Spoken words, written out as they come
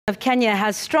of Kenya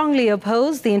has strongly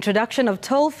opposed the introduction of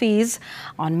toll fees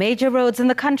on major roads in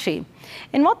the country.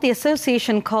 In what the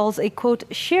association calls a, quote,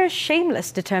 sheer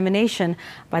shameless determination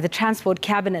by the Transport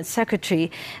Cabinet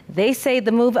Secretary, they say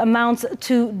the move amounts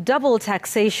to double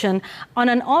taxation on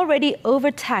an already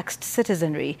overtaxed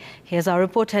citizenry. Here's our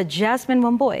reporter Jasmine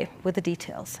Wamboy with the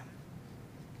details.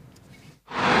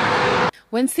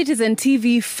 When Citizen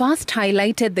TV first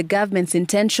highlighted the government's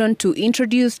intention to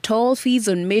introduce toll fees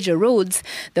on major roads,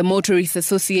 the Motorists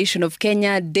Association of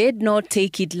Kenya did not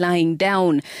take it lying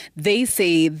down. They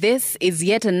say this is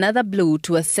yet another blow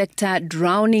to a sector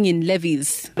drowning in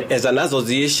levies. As an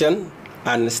association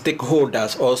and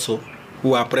stakeholders also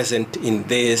who are present in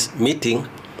this meeting,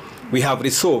 we have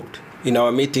resolved in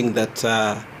our meeting that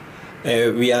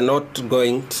we are not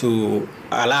going to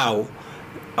allow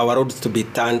our roads to be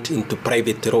turned into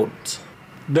private roads.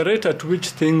 The rate at which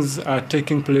things are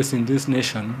taking place in this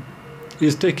nation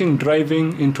is taking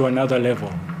driving into another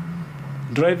level.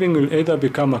 Driving will either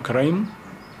become a crime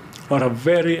or a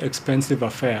very expensive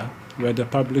affair where the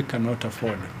public cannot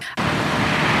afford.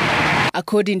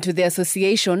 According to the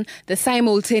association, the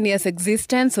simultaneous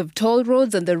existence of toll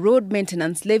roads and the road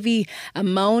maintenance levy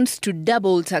amounts to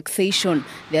double taxation.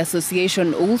 The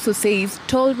association also says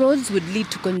toll roads would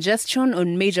lead to congestion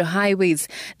on major highways.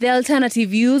 The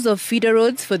alternative use of feeder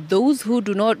roads for those who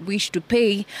do not wish to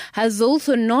pay has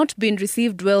also not been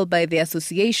received well by the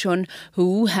association,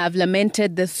 who have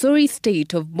lamented the sorry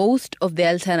state of most of the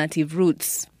alternative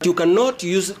routes. You cannot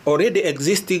use already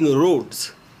existing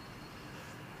roads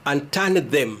and turn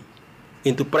them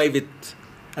into private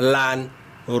land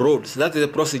roads. That is the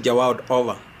procedure world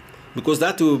over, because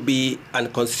that will be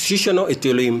unconstitutional. It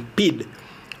will impede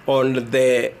on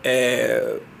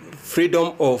the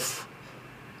freedom of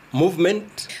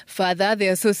movement. Further, the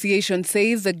association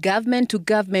says the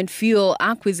government-to-government fuel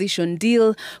acquisition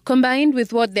deal, combined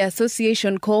with what the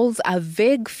association calls a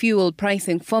vague fuel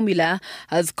pricing formula,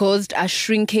 has caused a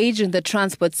shrinkage in the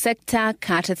transport sector,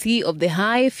 courtesy of the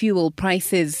high fuel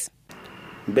prices.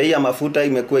 Bei ya mafuta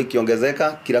imekuwa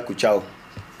ikiongezeka kila kuchao.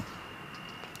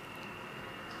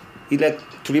 Ile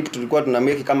trip tulikuwa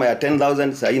tunameki kama ya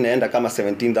 10,000, sasa inaenda kama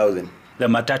 17,000. The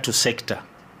matatu sector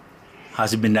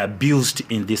has been abused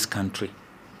in this country.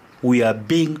 We are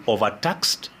being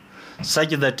overtaxed such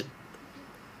that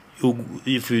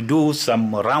if you do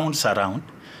some rounds around,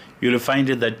 you'll find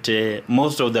that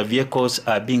most of the vehicles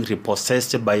are being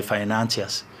repossessed by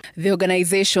financiers. The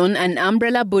organization, an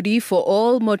umbrella body for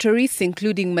all motorists,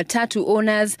 including matatu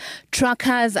owners,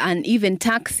 truckers and even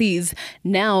taxis,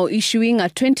 now issuing a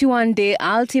 21-day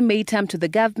ultimatum to the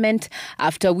government,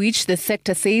 after which the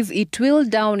sector says it will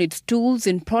down its tools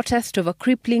in protest of a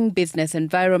crippling business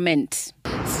environment.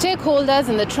 Stakeholders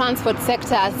in the transport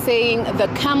sector are saying the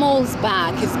camel's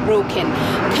back is broken.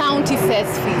 County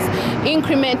cess fees,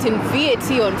 increment in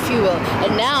VAT on fuel,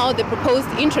 and now the proposed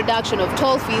introduction of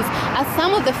toll fees are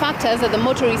some of the factors that the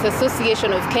Motorists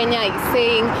Association of Kenya is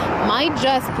saying might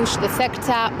just push the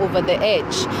sector over the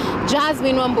edge.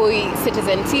 Jasmine Wamboy,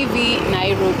 Citizen TV,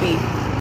 Nairobi.